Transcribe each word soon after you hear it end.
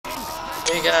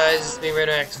Hey guys, it's me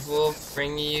Radioactive Wolf,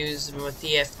 bringing you with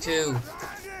TF2.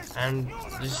 I'm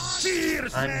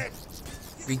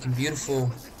freaking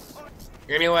beautiful.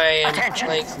 Anyway, I'm Attention.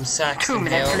 playing some Saxton. 2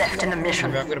 minutes Hale. left in the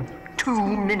mission. I'm gonna 2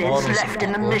 minutes left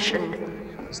in the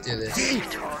mission. Let's do this.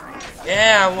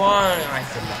 Yeah, I won. I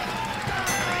feel like.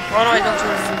 Why do I don't do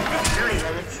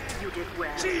damage?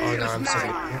 Oh no, I'm sorry.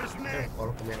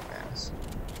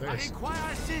 Where is?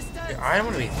 Yeah, I don't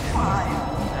want to be.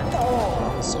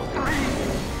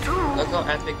 Look how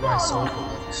epic my soul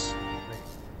looks.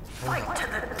 Fight to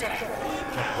the death.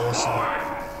 How awesome.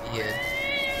 Yeah.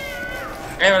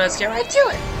 Anyway, let's get right to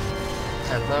it.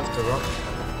 I love the rock.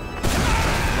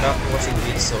 Not watching the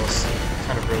video source.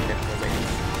 Kind of ruined it for me.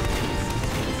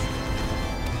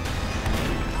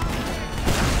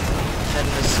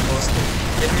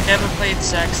 If you've never played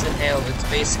Saxton Hale, it's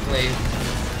basically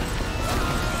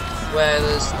where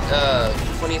there's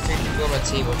 23 people on a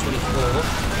team, or 24,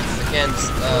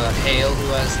 against Hale, who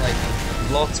has like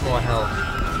lots more health.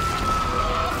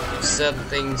 Certain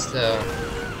things to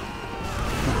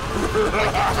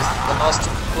like just the last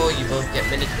two people, you both get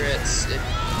mini crits. If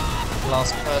the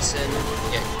last person,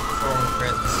 you get 4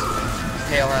 crits.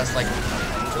 Hale has like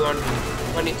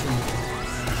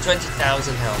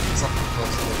 20,000 health, something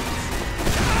close to it.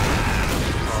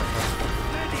 Oh, no.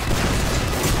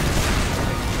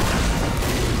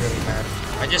 Really bad.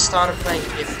 I just started playing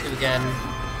TF2 again.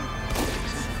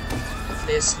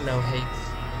 There's no hate.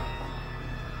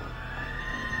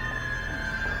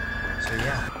 So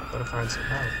yeah, gotta find some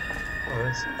help. Oh,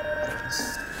 there's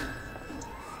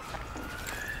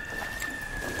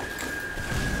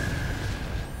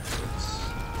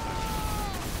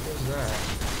what's that?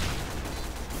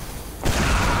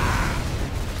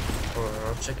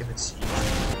 I'll check if it's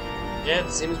YouTube. Yeah,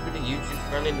 it seems pretty YouTube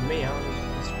friendly to me. I don't know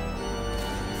if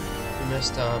it's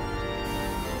messed up.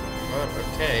 But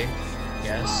okay,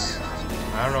 yes.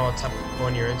 I don't know what type of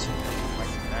porn you're into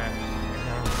like that. You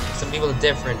know? Some people are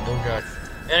different, don't judge.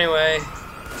 Anyway,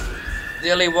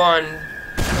 the only one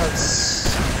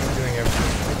that's doing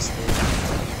everything.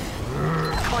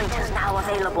 The point is now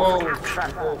available Whoa, for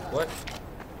capture. whoa, what?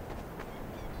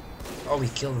 Oh, he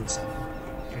killed himself.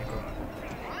 Here we go.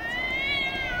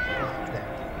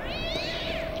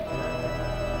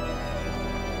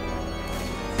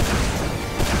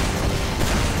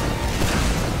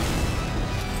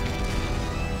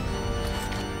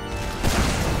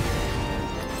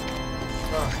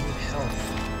 Oh, I need help.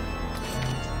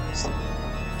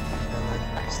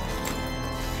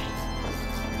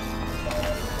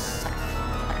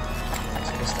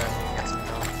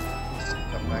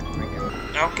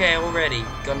 Okay, already.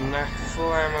 Got enough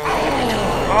full ammo.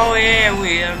 Oh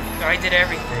yeah, I did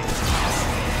everything.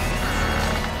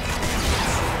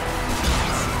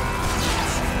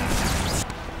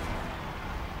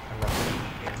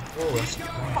 Oh, that's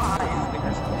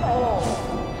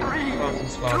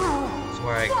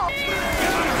swag.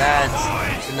 Lads,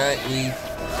 tonight we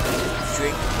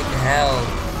drink in hell,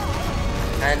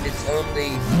 and it's only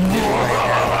midnight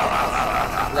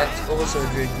now. Let's also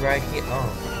drink right here. Oh.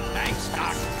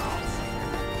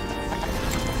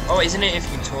 Oh, isn't it if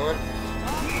you taunt?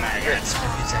 Crits for a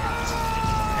few seconds.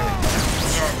 There we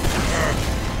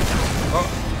go. Oh,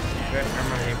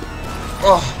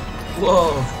 oh,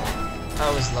 whoa! I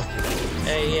was lucky.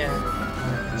 Hey, yeah,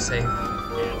 I'm safe.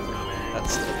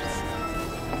 That's it.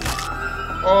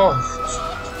 Oh,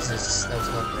 Jesus, that was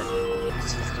not good.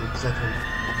 Let's have to click and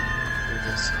do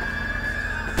this.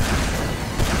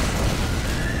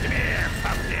 Come here,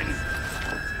 pumpkin.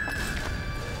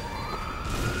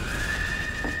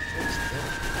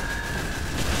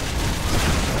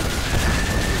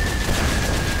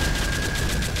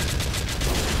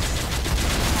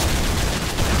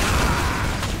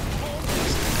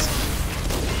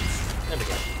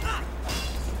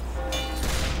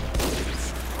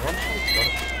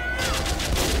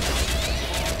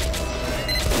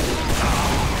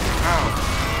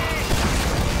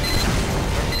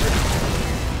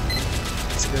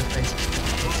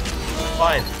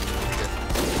 Fine.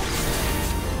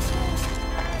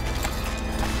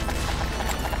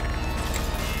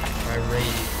 My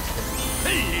rage.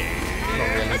 Not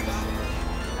really.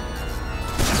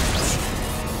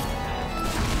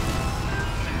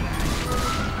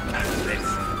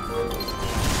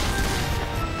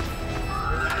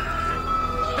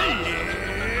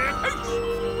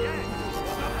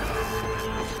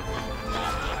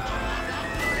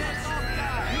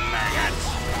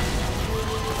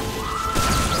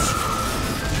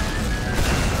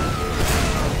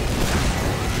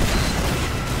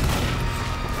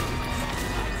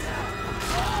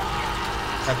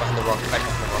 Hide behind the rock, hide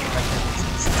behind the rock, hide behind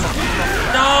the rock.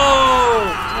 No!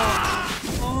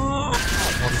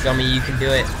 Gummy, you can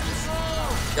do it.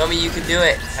 Gummy, you can do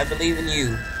it. I believe in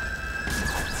you.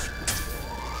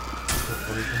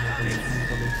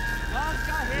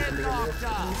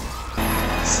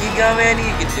 See, Gummy,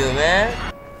 you can do it,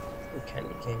 man. You can,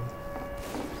 you can.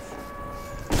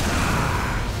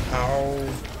 Ow.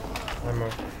 Ammo.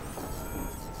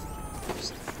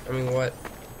 I mean, what?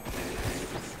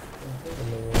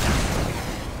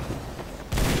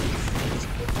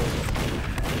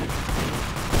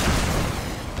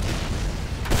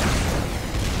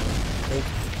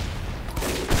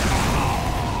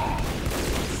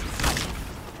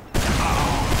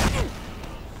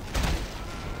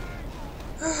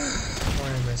 Why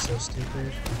am I so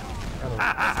stupid? I don't know.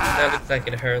 That looks like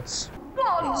it hurts.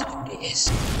 Yes.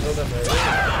 Hold up,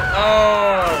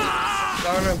 oh,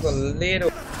 son of a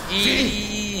little.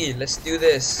 Eee, let's do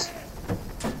this.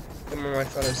 Come on, my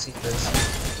fellow seekers.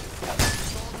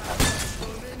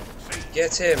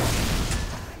 Get him.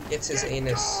 Get his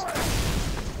anus.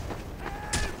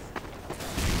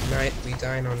 Tonight we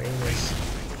dine on anus.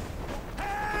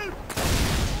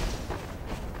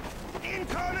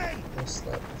 What's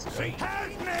that? Let's go.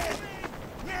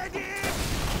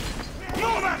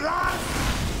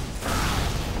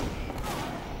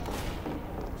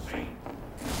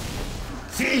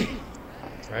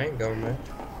 Triangle, man.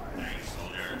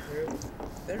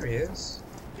 There he is.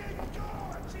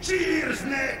 Cheers,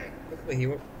 Nick! Look where he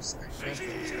went.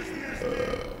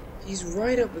 He's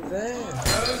right up there.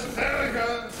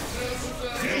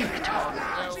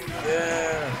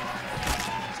 Yeah.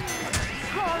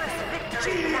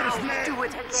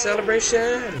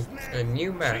 Celebration! A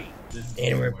new map.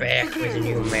 And we're back with a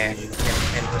new map.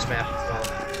 And this map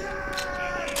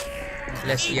is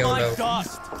Let's YOLO.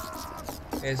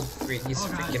 He's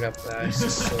freaking up the ice.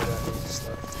 So that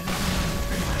stuff.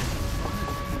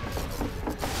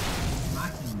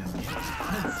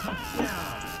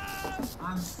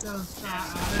 I'm so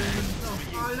sad.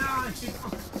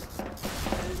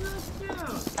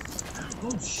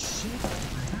 Oh shit!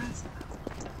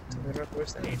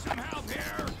 Where's that?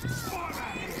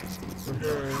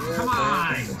 Come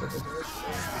on!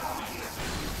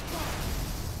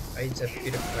 I just have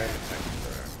beautiful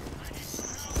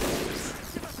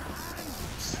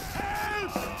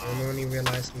I'm only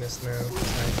realizing this now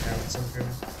because I have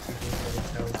syndrome.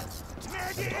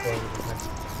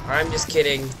 I'm just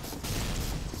kidding.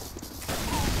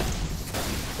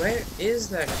 Where is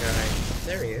that guy?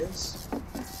 There he is.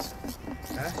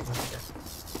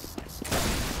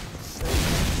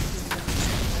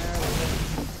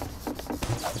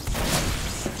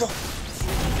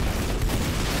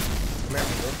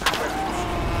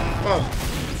 Oh,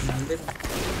 little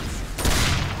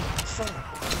fuck.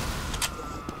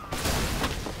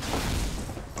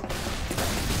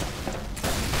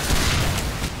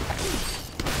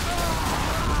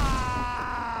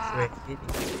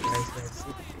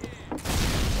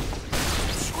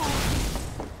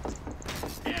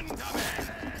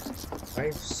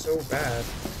 I'm so bad.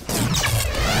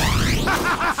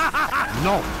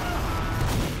 No!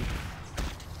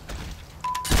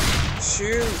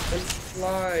 Shoot and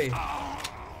fly!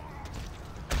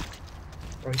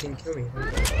 Oh, he didn't kill me.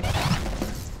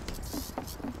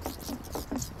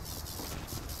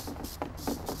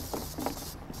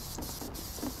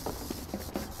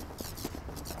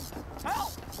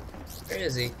 Help! Where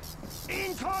is he?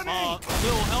 Incoming! A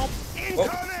little help?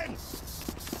 Incoming!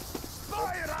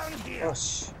 Fire around here! Oh,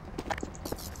 shh.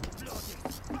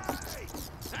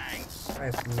 I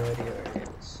have no idea where he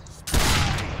is.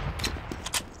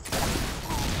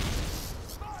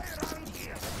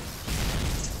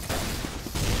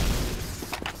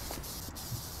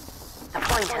 The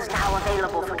point is now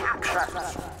available for capture.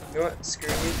 You know what? Screw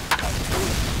you.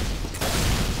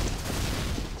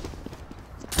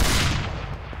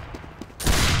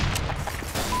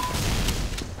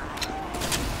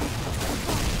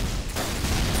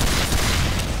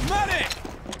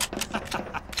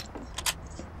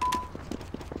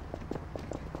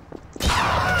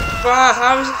 Wow,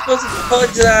 how was I supposed to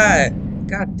dodge that?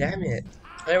 God damn it.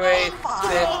 Anyway, that's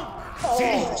it.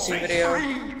 Interesting video.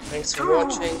 Thanks for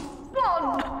watching.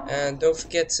 And don't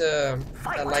forget to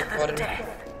that like button.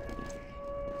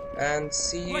 And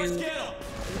see you in the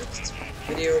next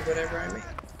video, whatever I make.